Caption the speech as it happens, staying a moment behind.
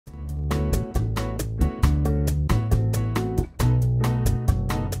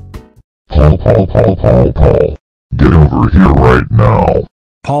Paul. Get over here right now.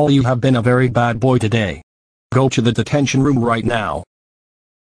 Paul, you have been a very bad boy today. Go to the detention room right now.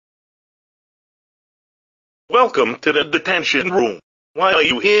 Welcome to the detention room. Why are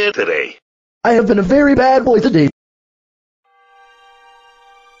you here today? I have been a very bad boy today.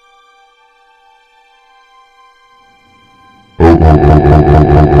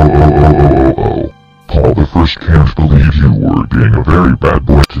 Paul the First can't believe you were being a very bad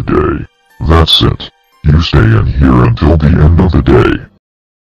boy today. That's it. You stay in here until the end of the day.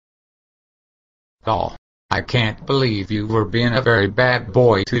 Paul, I can't believe you were being a very bad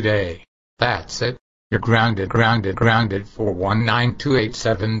boy today. That's it. You're grounded for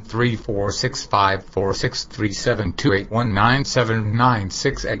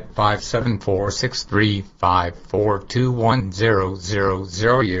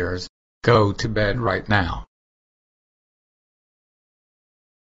years. Go to bed right now.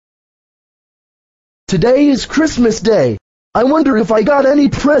 Today is Christmas Day. I wonder if I got any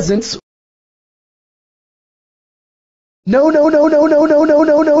presents. No.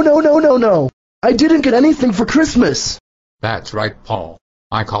 I didn't get anything for Christmas. That's right, Paul.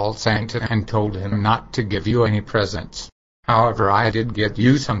 I called Santa and told him not to give you any presents. However, I did get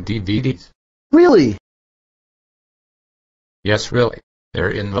you some DVDs. Really? Yes, really.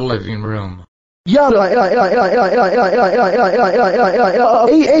 They're in the living room. Hey.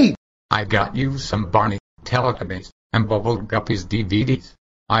 I got you some Barney, Teletubbies, and Bubble Guppies DVDs.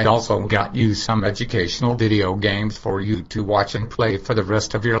 I also got you some educational video games for you to watch and play for the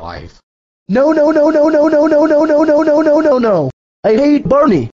rest of your life. No. I hate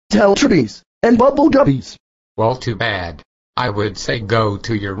Barney, Teletubbies, and Bubble Guppies. Well, too bad. I would say go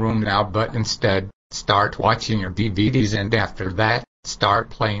to your room now, but instead, start watching your DVDs and after that, start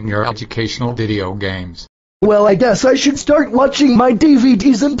playing your educational video games. Well, I guess I should start watching my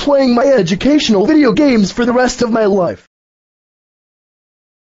DVDs and playing my educational video games for the rest of my life.